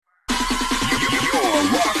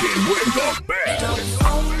rocking with the best.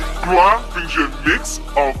 Gloire brings you a mix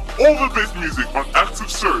of all the best music on Active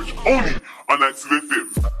Surge, only on Active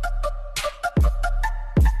FM.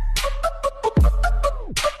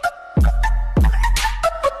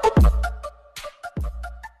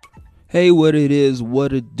 Hey, what it is,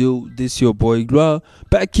 what it do, this your boy Gloire,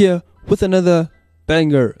 back here with another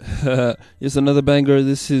banger. Yes, another banger.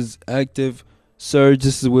 This is Active Surge.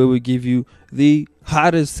 This is where we give you the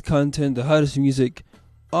hottest content, the hottest music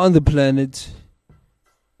on the planet,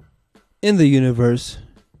 in the universe,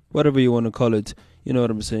 whatever you want to call it. You know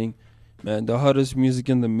what I'm saying, man. The hottest music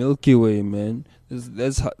in the Milky Way, man.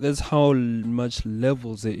 That's how much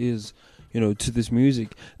levels there is, you know, to this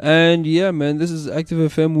music. And yeah, man, this is Active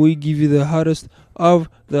FM. We give you the hottest of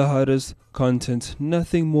the hottest content.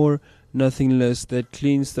 Nothing more, nothing less. That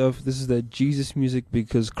clean stuff. This is that Jesus music,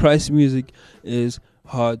 because Christ music is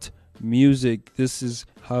hot music. This is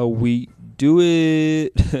how we do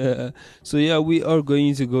it. So yeah, we are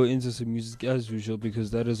going to go into some music as usual,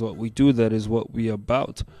 because that is what we do. That is what we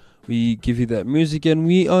about. We give you that music, and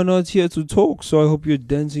we are not here to talk. So I hope your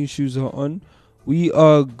dancing shoes are on. We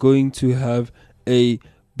are going to have a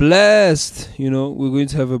blast, you know, we're going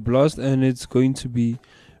to have a blast, and it's going to be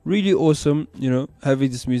really awesome, you know, having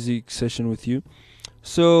this music session with you.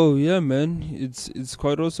 So yeah, man, it's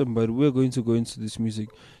quite awesome, but we're going to go into this music.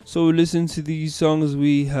 So listen to these songs.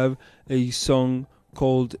 We have a song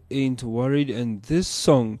called Ain't Worried, and this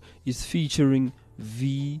song is featuring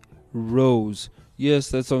V Rose. Yes,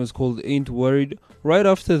 that song is called Ain't Worried. Right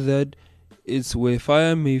after that, it's Where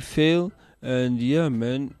Fire May Fail. And yeah,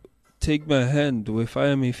 man, Take My Hand. Where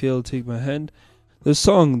Fire May Fail, Take My Hand. The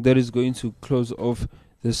song that is going to close off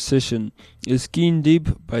the session is Skin Deep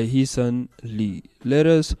by Hisan Lee. Let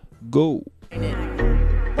us go.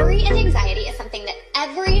 Worry and anxiety is something that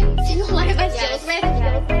every single one of us deals with.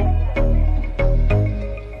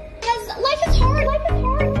 Because life is hard.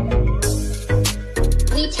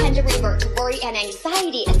 We tend to revert to worry and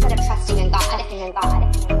anxiety instead of trusting in God.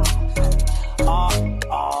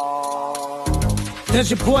 Does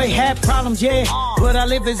your boy have problems? Yeah, but I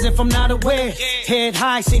live as if I'm not aware. Head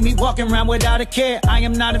high, see me walking around without a care. I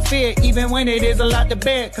am not in fear, even when it is a lot to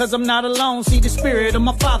bear. Cause I'm not alone, see the spirit of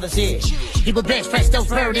my father's here. He will best press those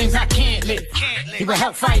burdens I can't lift. He will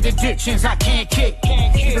help fight addictions I can't kick.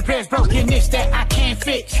 He repairs brokenness that I can't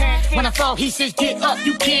fix. When I fall, he says get up,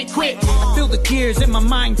 you can't quit. I feel the gears in my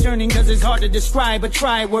mind turning, cause it's hard to describe. But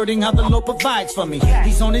try wording how the Lord provides for me.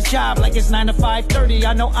 He's on his job like it's 9 to 5:30.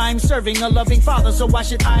 I know I'm serving a loving father, so why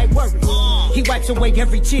should I worry? He wipes away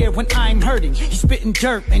every tear when I'm hurting. He's spitting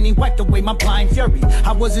dirt and he wiped away my blind fury.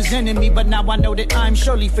 I was his enemy, but now I know that I'm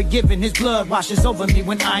surely forgiven. His blood washes over me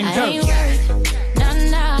when I'm dirty. I ain't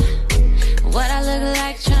worried, nah. What I look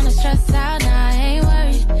like trying to stress out, nah, I ain't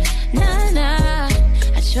worried, nah.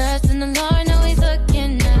 I trust in the Lord, know he's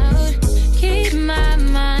looking out. Keep my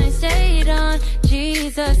mind stayed on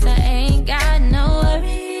Jesus, I ain't got no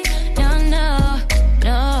worries, no,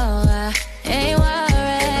 I ain't worried.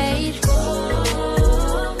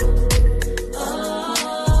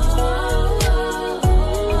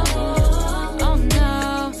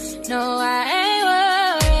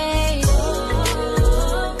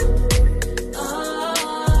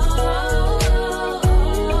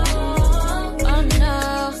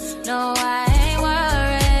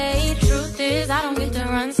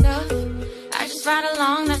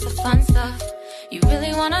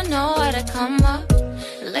 Wanna know where to come up.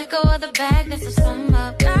 Let go of the bag, that's a sum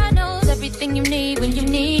up. God knows everything you need when you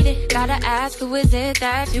need it. Gotta ask, who is it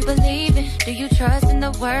that you believe in? Do you trust in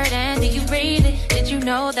the word and do you read it? Did you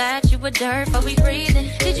know that you were dirt but we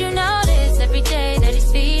breathing? Did you notice every day that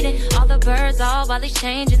he's feeding all the birds all while he's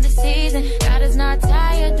changing the season? God is not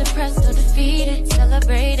tired, depressed or defeated.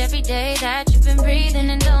 Celebrate every day that you've been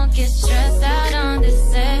breathing, and don't get stressed out on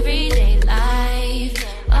this everyday life.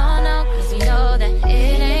 Oh no, cause you know that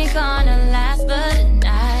it ain't gonna last but a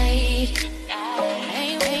night.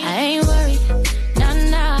 I ain't worried,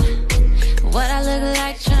 nah. What I look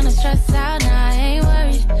like trying to stress out, nah, I ain't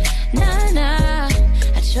worried, nah.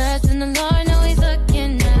 I trust in the Lord, know he's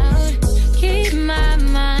looking out. Keep my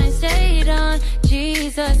mind stayed on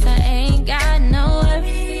Jesus, I ain't got no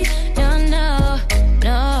worries, no,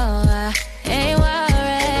 I ain't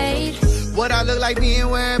worried. What I look like being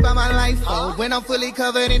worried about my life, oh. When I'm fully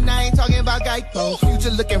covered and I ain't talking about Geico. Future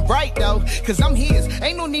looking bright though, cause I'm his.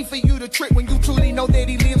 Ain't no need for you to trick when you truly know that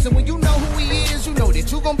he lives. And when you know who he is, you know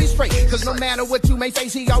that you gon' be straight. Cause no matter what you may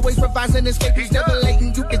face, he always provides an escape. He's never late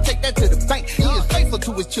and you can take that to the bank. He is faithful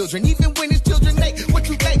to his children, even when his children ain't. What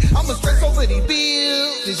you think? I'ma stress over these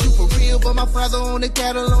bills. Is you for real? But my father on the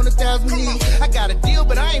cattle on 1,000 knees. I got a deal,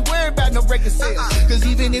 but I ain't worried about no break. record sales. Cause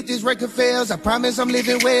even if this record fails, I promise I'm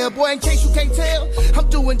living well. Boy, in case you can't tell, I'm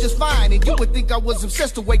doing just fine. And you would think I was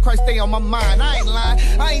obsessed the way Christ stay on my mind. I ain't lying,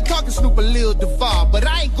 I ain't talking Snoop or Lil Duval, but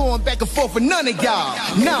I ain't going back and forth with none of y'all.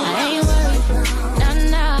 No, I ain't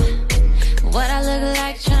worried, nah. What I look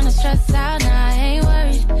like trying to stress out, nah, I ain't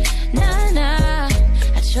worried, nah.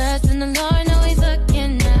 I trust in the Lord, know He's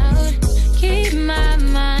looking out. Keep my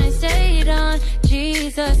mind stayed on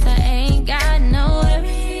Jesus, I ain't got no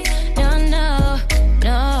worry, no,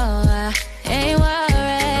 I ain't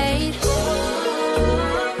worried.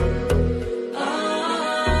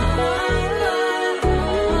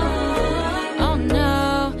 Oh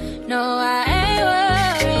no, I ain't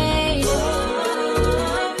worried.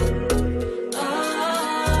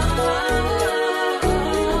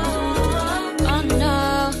 Oh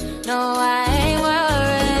no, I ain't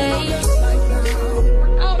worried.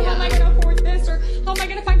 Oh, how am I gonna afford this? Or how am I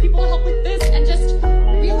gonna find people to help with this? And just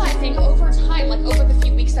realizing over time, like over the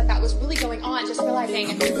few weeks that was really going on, just realizing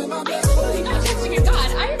I'm totally not trusting in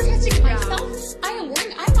God. I am trusting in myself. I am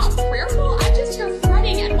worrying. I'm not prayerful. I'm just here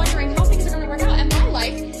fretting and wondering how things are gonna work out. And my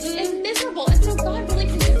life is miserable. And so God really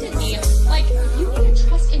convicted me. Like, you need to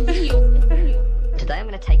trust in me. Today I'm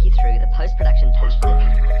going to take you through the post-production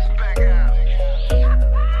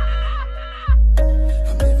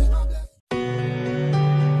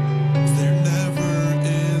There never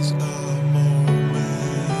is a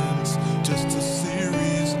moment, just a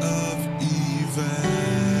series of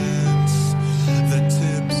events that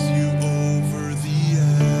tips you over the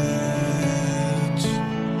edge.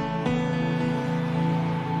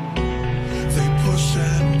 They push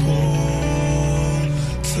and pull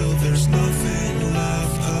till there's nothing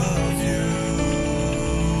left of you.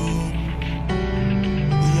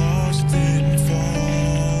 Lost in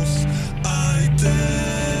false identity.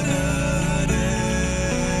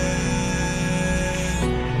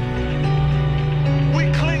 We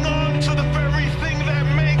cling on to the very thing that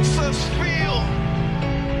makes us feel.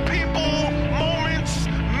 People, moments,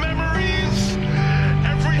 memories,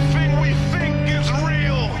 everything we think is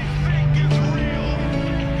real.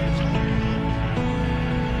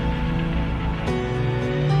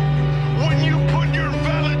 When you put your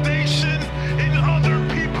validation in other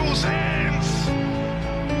people's hands,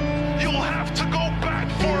 you'll have to go back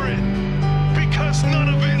for it because none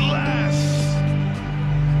of it lasts.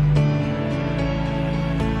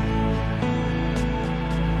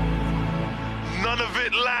 None of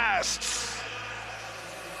it lasts.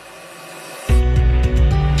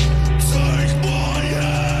 Take my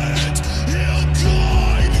hand, he'll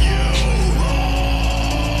guide you home.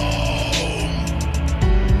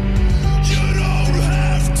 You don't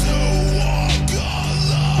have to walk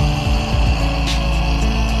alone.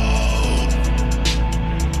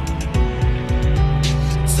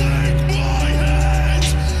 Take my hand,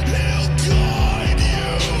 he'll guide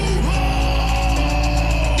you home.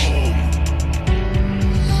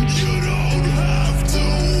 You don't have to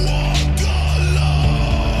walk alone.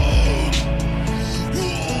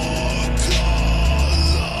 Walk alone.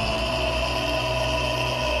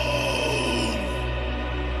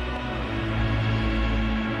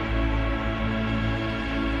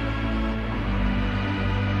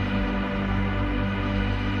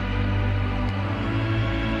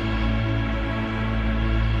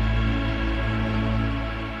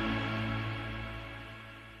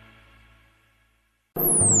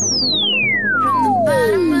 From the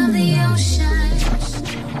bottom of the ocean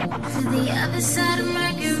to the other side of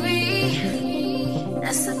Mercury.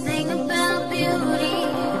 That's the thing about beauty.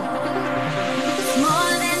 It's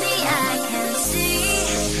more than the eye can see.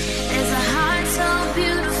 There's a heart so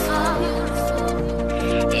beautiful.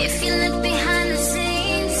 If you look behind the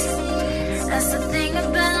scenes, that's the thing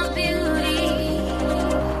about beauty.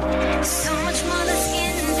 So much more than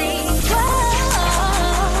skin deep.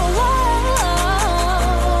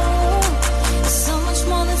 So much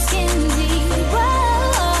more than skin deep.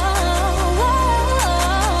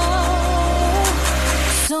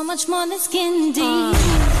 So much more than skin deep.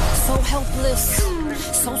 So helpless,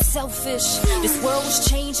 so selfish. This world was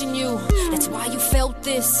changing you. That's why you felt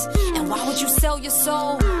this. And why would you sell your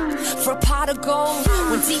soul for a pot of gold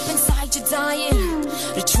when deep inside you're dying?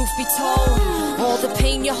 The truth be told, all the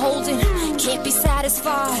pain you're holding can't be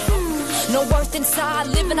satisfied. No worth inside,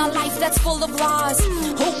 living a life that's full of lies.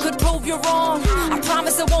 Who could prove you're wrong? I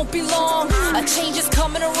promise it won't be long. A change is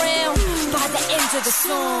coming around by the end of the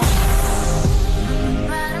song.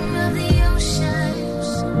 Bottom of the ocean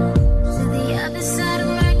to the other side of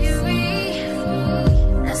Mercury.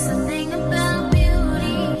 That's the thing about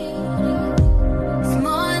beauty. It's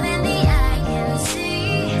more than the eye can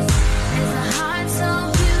see. There's a heart so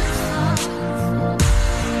beautiful.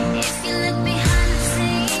 If you look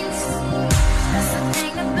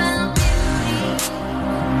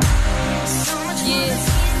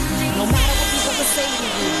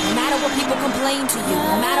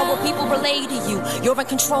relay to you. You're in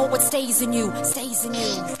control, what stays in you, stays in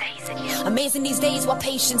you. Amazing these days what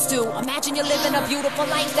patience do. Imagine you're living a beautiful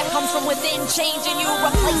life that comes from within, changing you,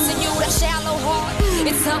 replacing you, that shallow heart.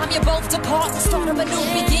 It's time you both depart, the start of a new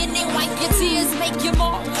beginning. Wipe your tears, make your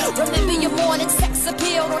mark. Remember your more than sex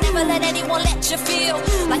appeal. Don't ever let anyone let you feel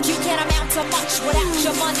like you can't amount to much without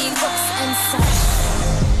your money, looks, and such.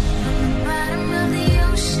 Bottom of the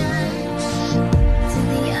ocean to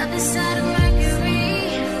the other side of Mercury.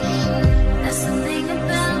 That's the thing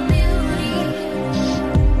about beauty.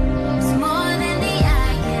 It's more than the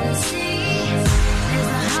eye can see. There's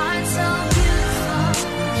a heart so beautiful.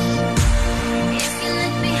 If you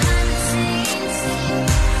look behind the scenes,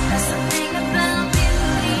 that's the thing about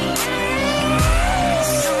beauty.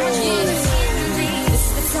 So much more than skin. This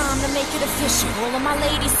is the time to make it official. All of my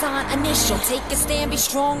ladies sign initial. Take a stand, be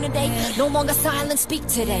strong today. No longer silent, speak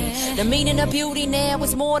today. The meaning of beauty now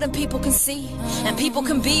is more than people can see. And people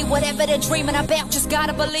can be whatever they're dreaming about. Just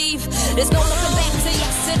gotta believe. There's no looking back to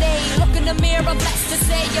yesterday. Look in the mirror, blessed to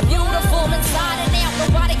say you're beautiful inside and out.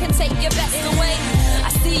 Nobody can take your best away. I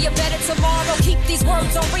see you better tomorrow. Keep these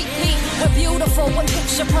words on repeat. We're beautiful, we're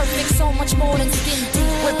picture perfect. So much more than skin deep.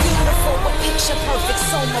 We're beautiful, we're picture perfect.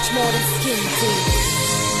 So much more than skin deep.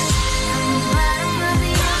 Bottom of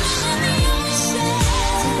the ocean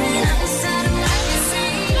to the other side of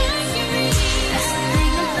Mercury. That's the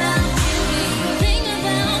thing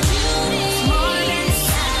about beauty. It's more than a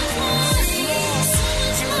sight.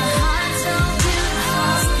 It's a heart so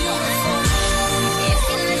beautiful. If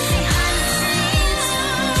you look behind the scenes,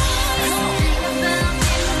 that's the thing about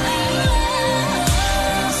beauty.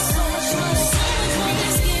 So much more than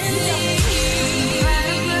skin deep.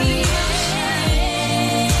 Bottom of the ocean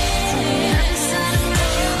to the other side of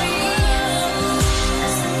Mercury.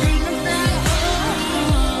 That's the thing about beauty.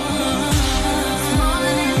 It's more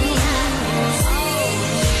than the eye can see.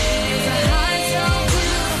 There's a heart so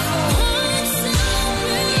beautiful.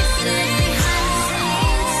 If you look behind the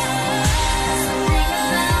scenes, that's the thing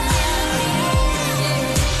about beauty.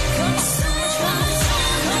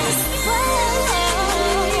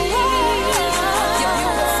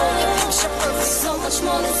 So much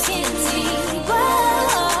more than You're beautiful, you're picture perfect. So much more than skin deep.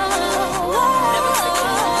 Never take a look.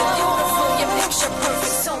 You're beautiful, you're picture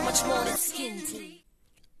perfect. So much more than skin deep.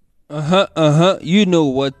 You know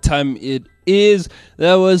what time it is.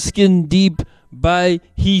 That was Skin Deep by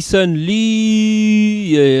Heesun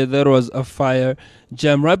Lee. Yeah, that was a fire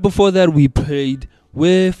jam. Right before that, we played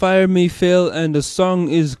Where Fire May Fail, and the song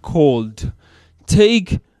is called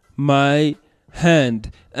Take My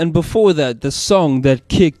Hand. And before that, the song that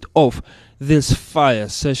kicked off this fire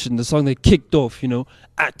session, the song that kicked off,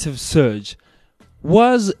 Active Surge,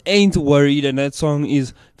 was Ain't Worried, and that song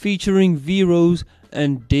is featuring V-Rose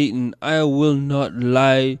and Dayton. I will not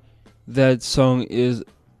lie, that song is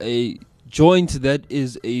a joint, that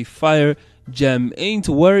is a fire jam. Ain't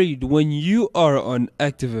Worried, when you are on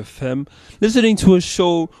Active FM listening to a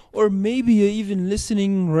show, or maybe you're even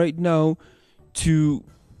listening right now to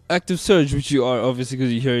Active Surge, which you are obviously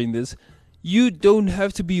because you're hearing this. You don't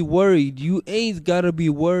have to be worried. You ain't gotta be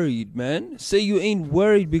worried, man. Say you ain't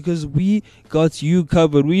worried, because we got you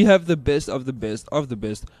covered. We have the best of the best of the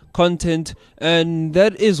best content, and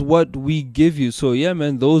that is what we give you. So yeah,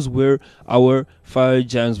 man, those were our fire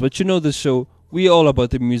jams. But you know the show, we all about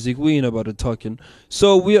the music. We ain't about the talking.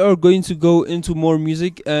 So we are going to go into more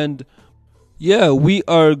music, and yeah, we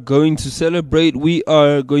are going to celebrate. We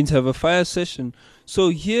are going to have a fire session. So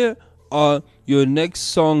here are your next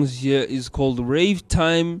songs. Here is called Rave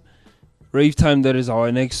Time. Rave Time, that is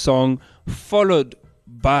our next song, followed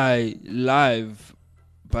by Live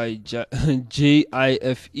by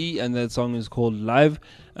JIFE, and that song is called Live.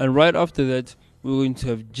 And right after that, we're going to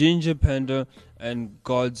have Ginger Panda and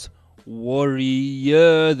God's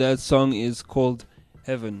Warrior. That song is called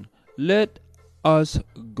Heaven. Let us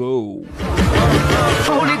go.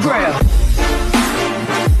 Holy Grail.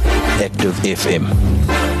 Active FM.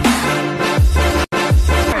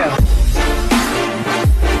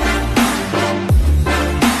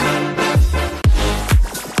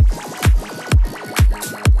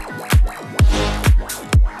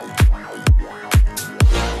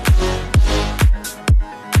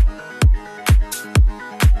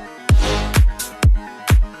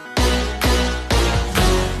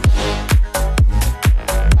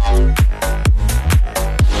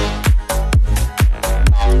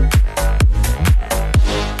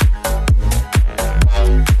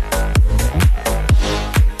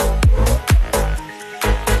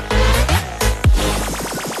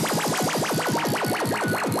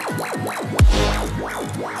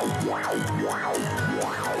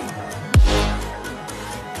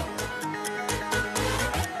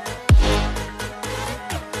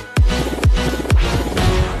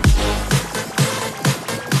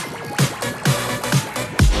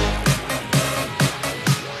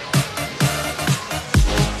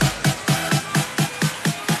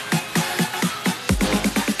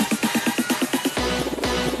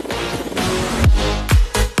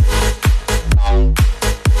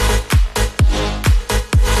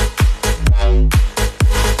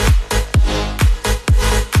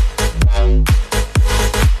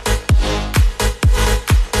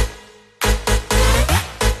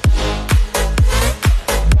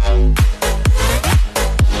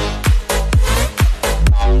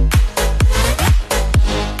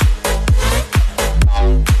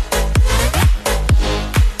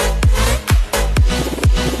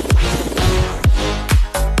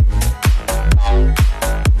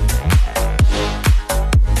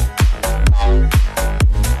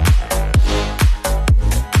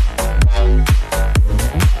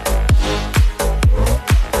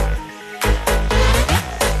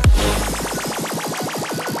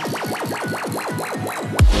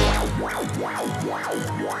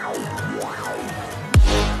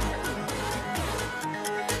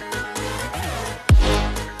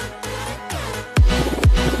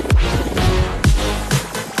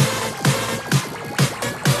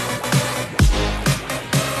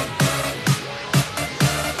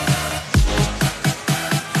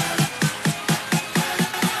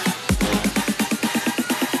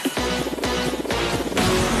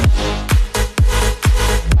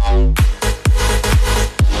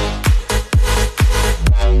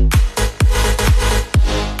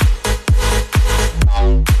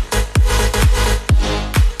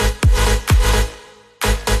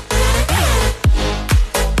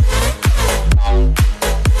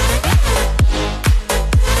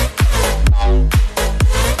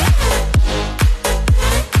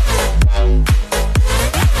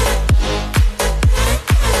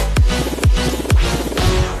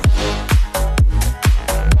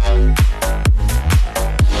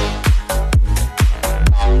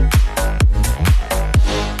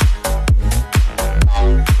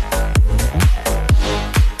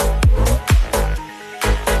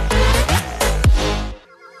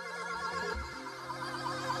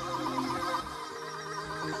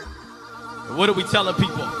 What are we telling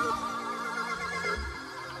people?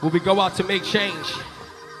 When we go out to make change,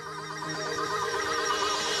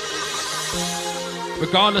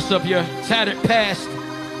 regardless of your tattered past,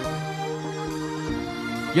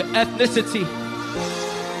 your ethnicity,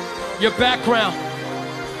 your background,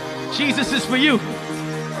 Jesus is for you.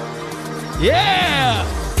 Yeah!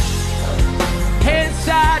 Hands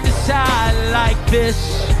side to side like this.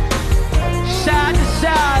 Side to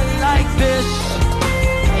side like this.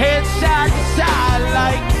 Head side to side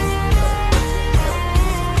like.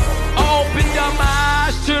 Opened up my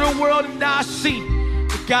eyes to the world and I see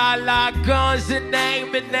the guy like guns and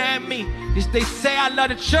aiming at me. As they say I love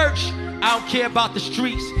the church, I don't care about the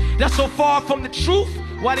streets. That's so far from the truth,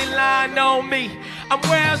 why they lying on me? I'm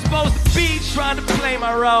where I'm supposed to be, trying to play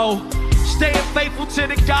my role. Staying faithful to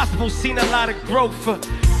the gospel, seen a lot of growth.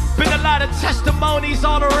 Been a lot of testimonies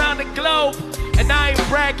all around the globe. And I ain't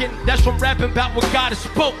bragging, that's from rapping about what God has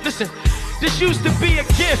spoke. Listen, this used to be a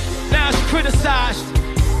gift, now it's criticized.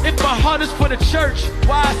 If my heart is for the church,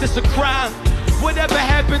 why is this a crime? Whatever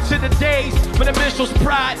happened to the days when the minstrel's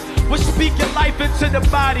pride was speaking life into the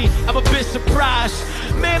body? I'm a bit surprised.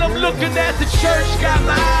 Man, I'm looking at the church, got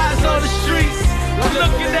my eyes on the streets. I'm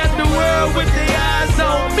looking at the world with their eyes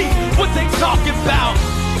on me. What they talking about?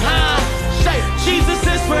 Huh? Say, Jesus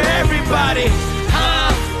is for everybody. Huh?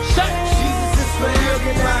 Say, Jesus is for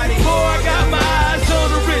everybody. Boy, I got my eyes on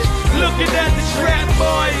the rich. Looking at the trap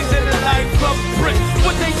boys and the life of brick.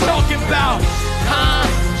 What they talking about? Huh?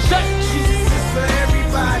 Say, Jesus is for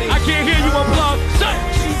everybody. I can't hear you unplug. Say,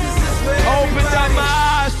 Jesus is for everybody. Open up my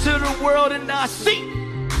eyes to the world and I see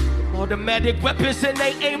automatic weapons and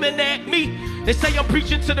they aiming at me. They say I'm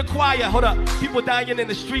preaching to the choir. Hold up, people dying in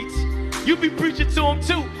the streets. You be preaching to them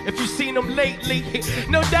too, if you seen them lately.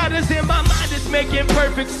 No doubt it's in my mind, it's making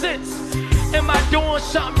perfect sense. Am I doing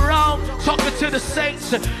something wrong? Talking to the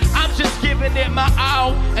saints. I'm just giving it my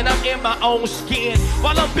all, and I'm in my own skin.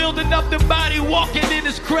 While I'm building up the body, walking in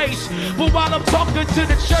His grace. But while I'm talking to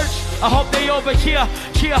the church, I hope they over here.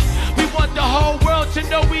 Yeah, we want the whole world to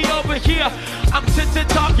know we over here. I'm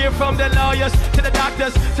talking from the lawyers to the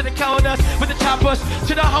doctors to the counters with the choppers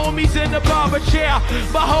to the homies in the barber chair.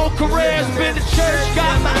 My whole career's been the church,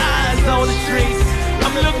 got my eyes on the streets.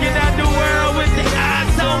 I'm looking at the world with the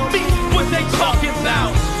eyes on me. What they talking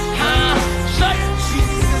about? Huh? Say,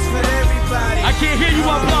 Jesus is for everybody. I can't hear you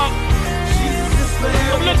unblock. Jesus is for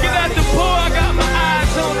everybody. I'm looking at the poor, I got my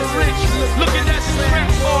eyes on the rich. Looking at the trap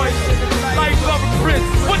boys, life of a prince.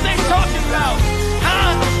 What they talking about?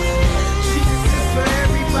 Huh? Jesus is for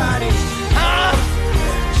everybody. Huh?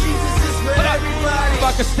 Jesus is for everybody. If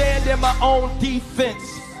I could stand in my own defense,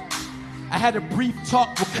 I had a brief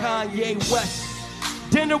talk with Kanye West.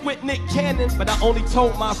 Dinner with Nick Cannon, but I only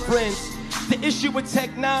told my friends. The issue with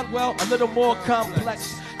Tech 9, well, a little more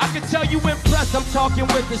complex. I can tell you impressed, I'm talking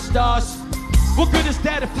with the stars. What good is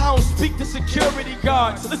that if I don't speak to security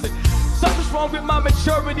guards? Listen, something's wrong with my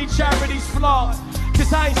maturity, charity's flawed.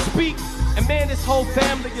 Cause I ain't speak, and man, this whole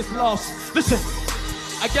family is lost. Listen,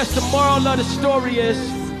 I guess the moral of the story is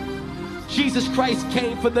Jesus Christ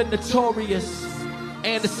came for the notorious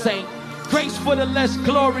and the saint. Grace for the less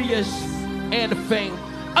glorious and the fame.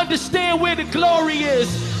 Understand where the glory is.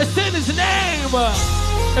 It's in His name.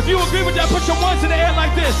 If you agree with that, put your ones in the air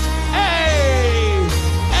like this. Hey,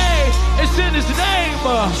 hey, it's in His name.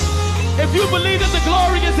 If you believe that the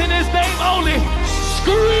glory is in His name only,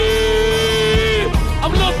 scream.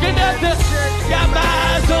 I'm looking at the, got my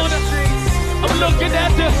eyes on the, I'm looking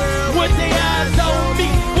at the, with their eyes on me,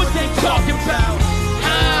 what they talking about.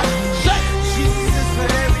 Say, Jesus is for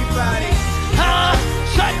everybody.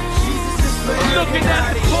 Say, I'm looking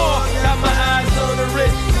at the poor, got my eyes on the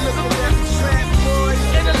rich. Looking at the trap boys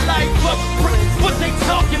in the life of Prince. What they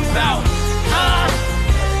talking about?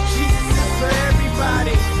 Jesus is for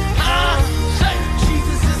everybody. Say,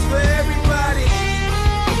 Jesus is for everybody.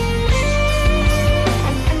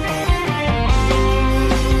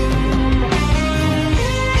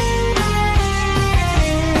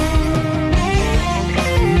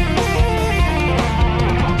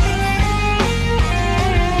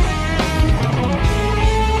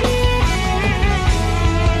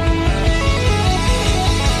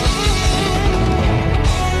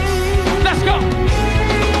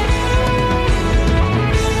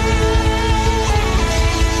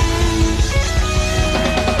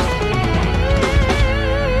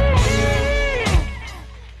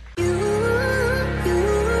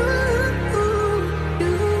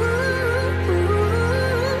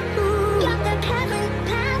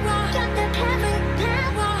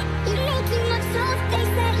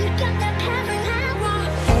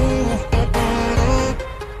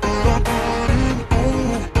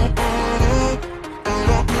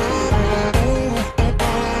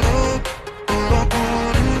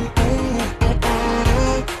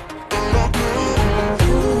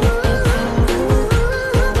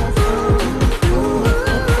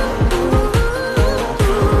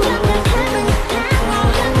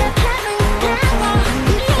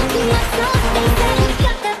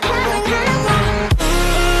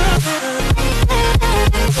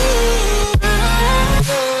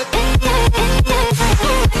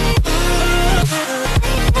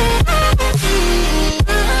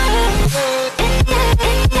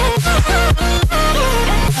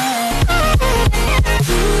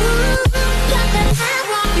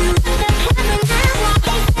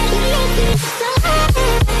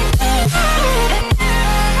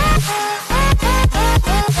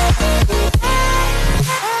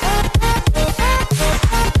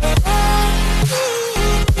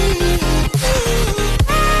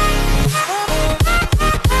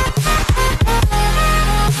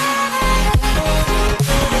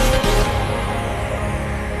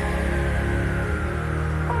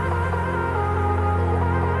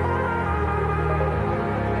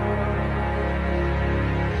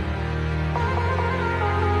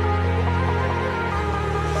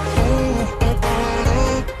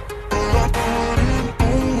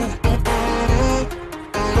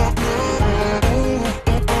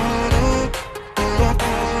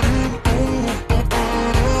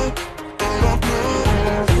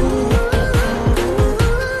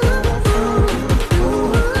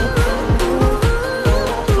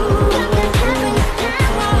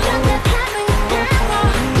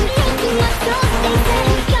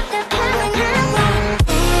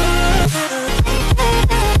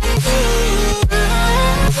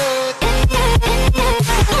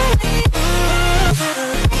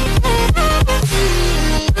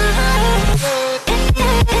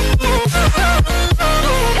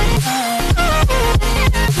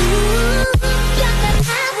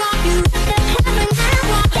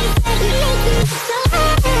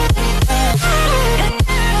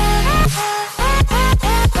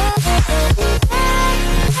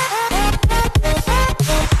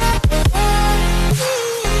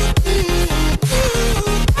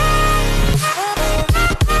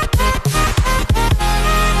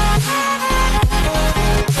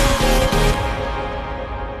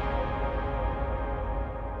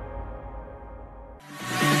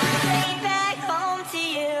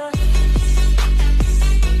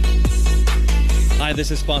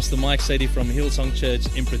 This is Pastor Mike Sadie from Hillsong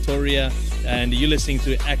Church in Pretoria, and you're listening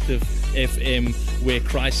to Active FM, where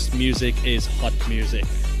Christ's music is hot music.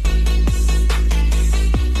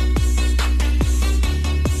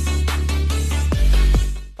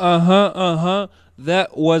 That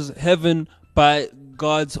was Heaven by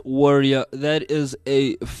God's Warrior. That is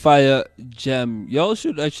a fire jam. Y'all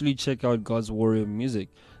should actually check out God's Warrior music.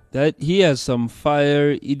 That he has some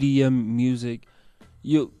fire EDM music.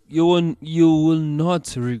 You will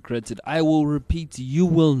not regret it. I will repeat, you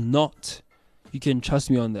will not. You can trust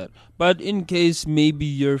me on that. But in case maybe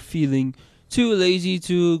you're feeling too lazy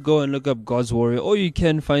to go and look up God's Warrior, or you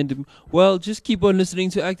can find him, well, just keep on listening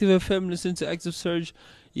to Active FM, listen to Active Surge.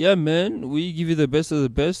 Yeah, man, we give you the best of the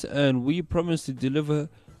best, and we promise to deliver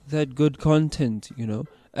that good content,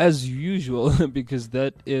 as usual, because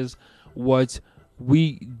that is what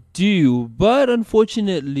we do. But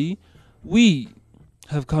unfortunately, we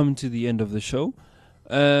have come to the end of the show,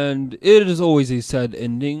 and it is always a sad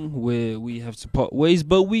ending where we have to part ways,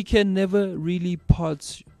 but we can never really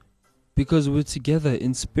part because we're together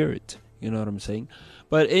in spirit. You know what I'm saying?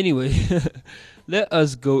 But anyway, let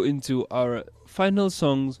us go into our final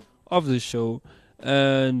songs of the show,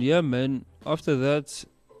 and yeah, man, after that,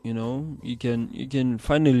 you can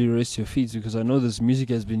finally rest your feet, because I know this music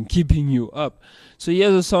has been keeping you up. So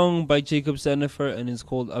here's a song by Jacob Stanifer, and it's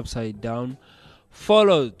called Upside Down,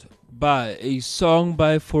 followed by a song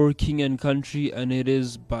by For King and Country, and it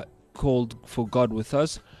is called For God With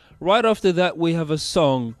Us. Right after that, we have a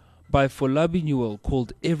song by Folabi Newell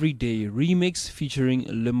called Everyday Remix featuring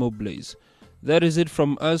Limo Blaze. That is it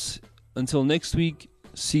from us. Until next week,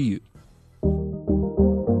 see you.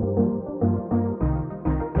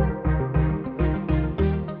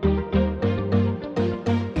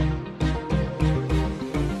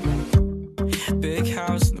 Big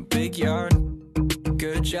house in a big yard,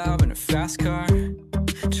 good job in a fast car.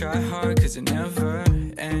 Try hard cause it never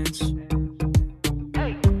ends.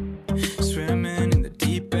 Swimming in the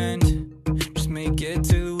deep end, just make it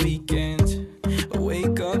to the weekend. I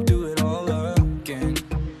wake up, do it all again.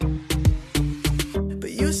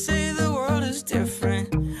 But you say the world is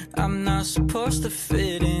different, I'm not supposed to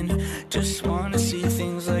fit in. Just wanna see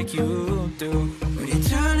things like you do. When you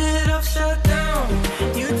turn it upside down,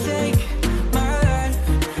 you take my life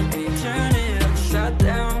and you turn it upside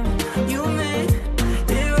down. You made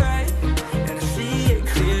it right, and I see it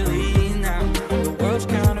clearly now. The world's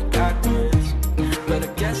kinda backwards, but I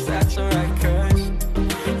guess that's alright, cause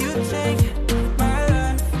you take my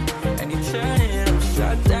life and you turn it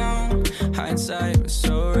upside down. Hindsight was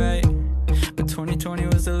so right, but 2020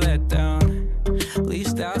 was a letdown. At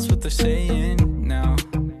least that's what they're saying now.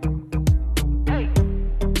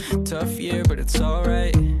 Tough year, but it's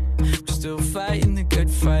alright. We're still fighting the good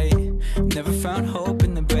fight. Never found hope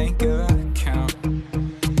in the bank account.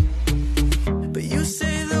 But you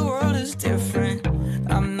say the world is different,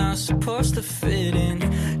 I'm not supposed to fit in.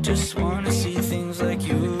 Just wanna see things like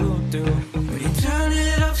you do. When you turn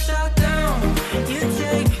it upside down, you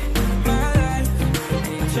take my life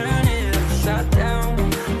and you turn it upside down.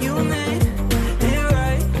 You made it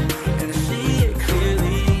right, and I see it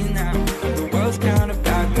clearly now. The world's kinda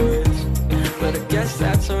backwards, but I guess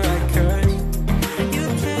that's alright, cause you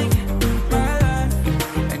take my life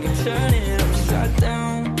and you turn it upside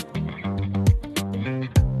down.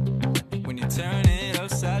 When you turn it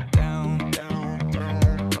upside down, down,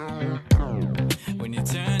 down, down. When you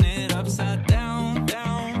turn it upside down,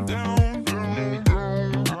 down, down, down,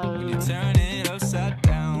 down. When you turn it upside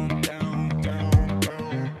down, down, down,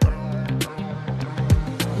 down, down.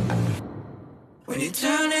 When you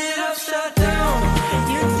turn it upside down,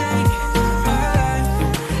 you take my life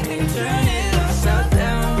and you turn it upside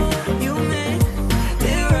down. You made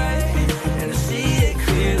it right, and I see it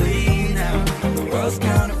clearly now. The world's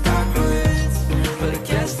kinda backwards, but I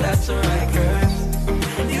guess that's alright, cause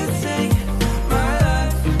you take my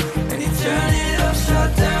life and you turn it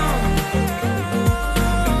upside down.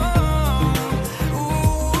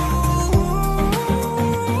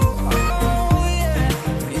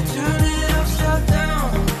 When you turn it upside down,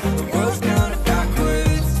 the world's kinda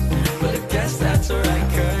backwards, but I guess that's alright,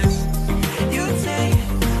 cause you take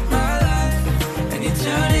my life and you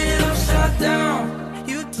turn it upside down.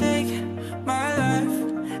 You take my life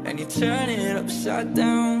and you turn it upside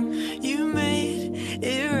down. You made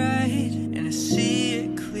it right, and I see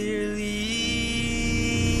it clearly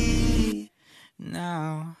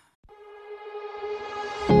now.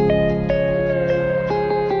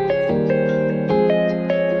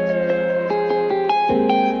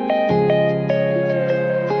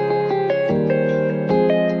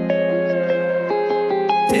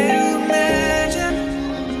 Did you imagine?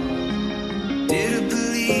 Did you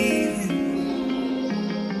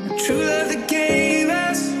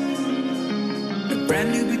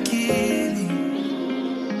brand new beginning.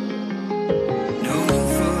 No need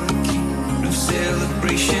for a king, no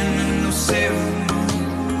celebration and no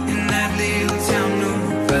ceremony. In that little town,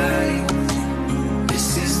 nobody.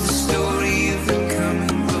 This is the story of the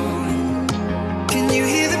coming glory. Can you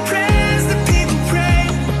hear the prayers the people pray?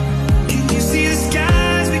 Can you see the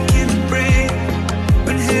skies begin to break?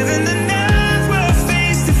 When heaven and earth were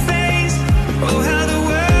face to face, oh how the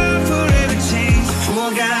world forever changed. For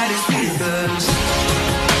God is with us.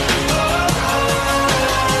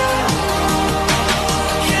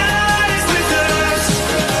 God is with us.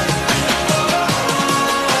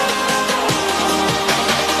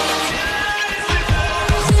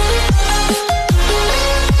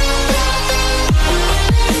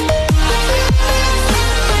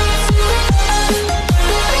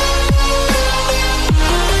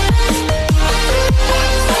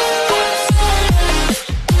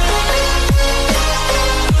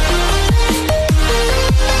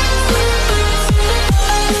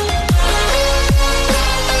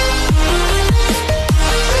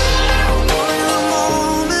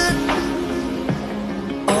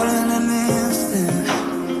 All in an instant,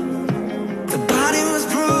 the body was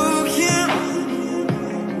broken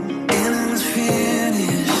and it was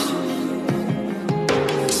finished.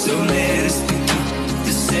 So let us begin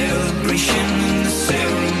the celebration and the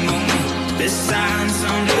ceremony. There's silence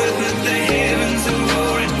on earth, but the heavens are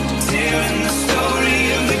roaring, telling the story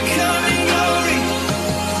of the coming glory.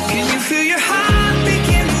 Can you feel your heart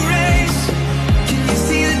begin to race? Can you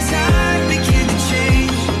see the tide begin to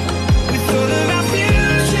change? With all of our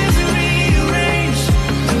futures rearranged,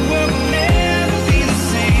 the world will never be the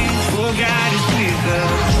same. For God is with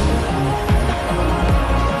us.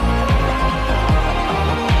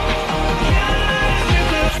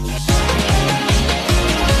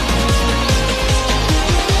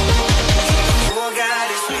 For God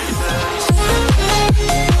is with us.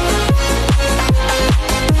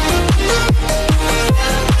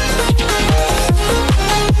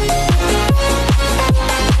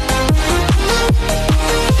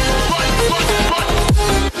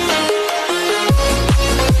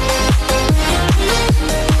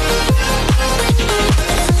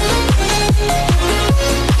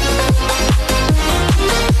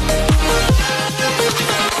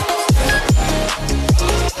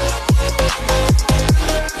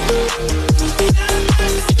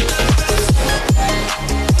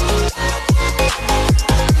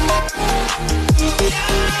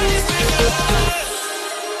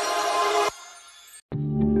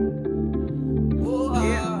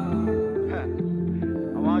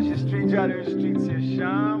 I want you street out of the streets here,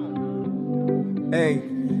 Sham. Hey,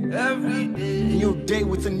 every day, new day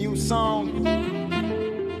with a new song.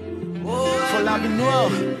 For La Noir,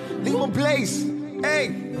 Limo Blaze.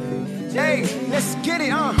 Hey, hey, let's get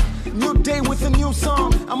it, New day with a new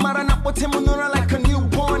song. I'm out up with him like a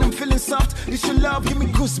newborn. I'm feeling soft. This your love, give me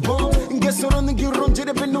goosebumps. And guess what? On the gear on,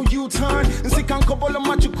 there no U-turn. And say can't cobble a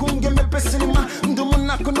machukum, get me pessinima.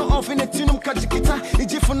 Ndomonako no off in a tunum kajikita.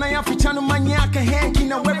 Ijifuna ya fichanu manyaka hanky.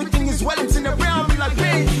 Now everything is well, it's in the realm. Be like,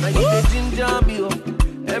 babe. Now you the ginger me up.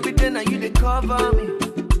 Every day now you the cover me.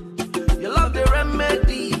 You love the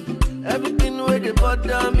remedy. Everything where they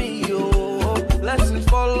bother me, yo. Blessings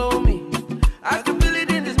follow me. I can feel it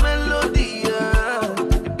in this melody, yeah.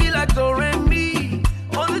 It be like do re mi.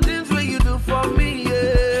 All the things where you do for me,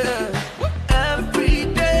 yeah. Every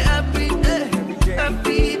day, every day,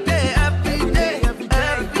 every day, every day,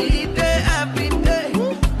 every day, every day.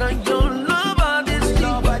 Now your love on this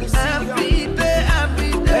street. Every day,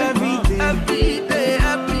 every day, every day,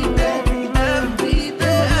 every day, every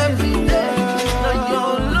day, every day. Now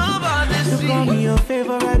your love on this street. You call me your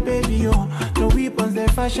favorite baby, oh. No weapons they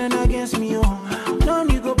fashion against me, oh. None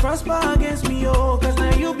you go prosper against me, oh. Cause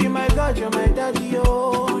now you be my God, you're my daddy,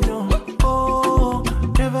 oh. No, oh,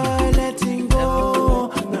 never letting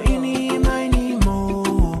go. No any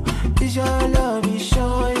more. Is your love is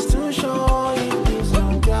sure, it's too sure. It is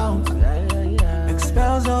no doubt.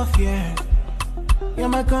 Expels all fear. You're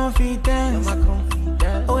my confidence.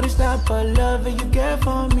 Oh, this type of love that you care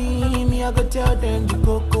for me. Me, I could tell them you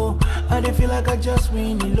go. I dey feel like I just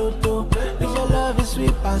win the lotto. This your love is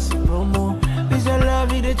sweet, pass the promo. This your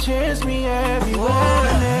love, it chase me everywhere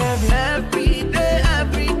and every day,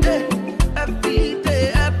 every day, every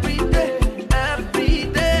day, every day, every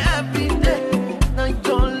day, every day. Now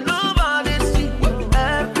your love on this street.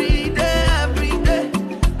 Every day, every day,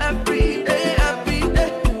 every day, every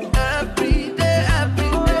day, every day,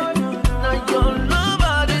 every day. Now your love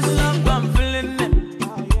on this street. I'm feeling it.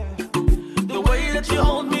 The way that you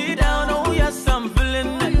hold me down, oh yes, I'm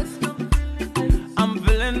feeling it. I'm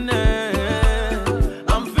feeling it.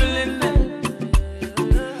 I'm feeling it.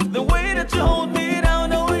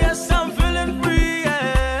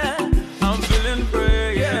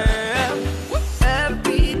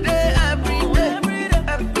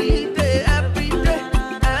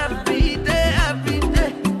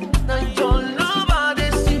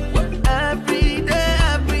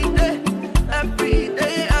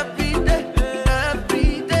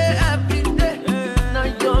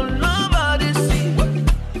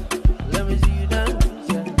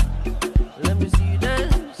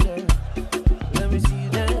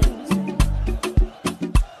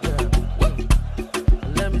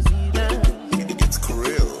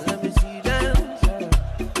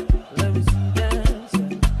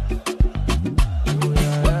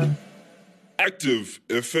 Active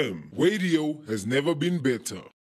FM. Radio has never been better.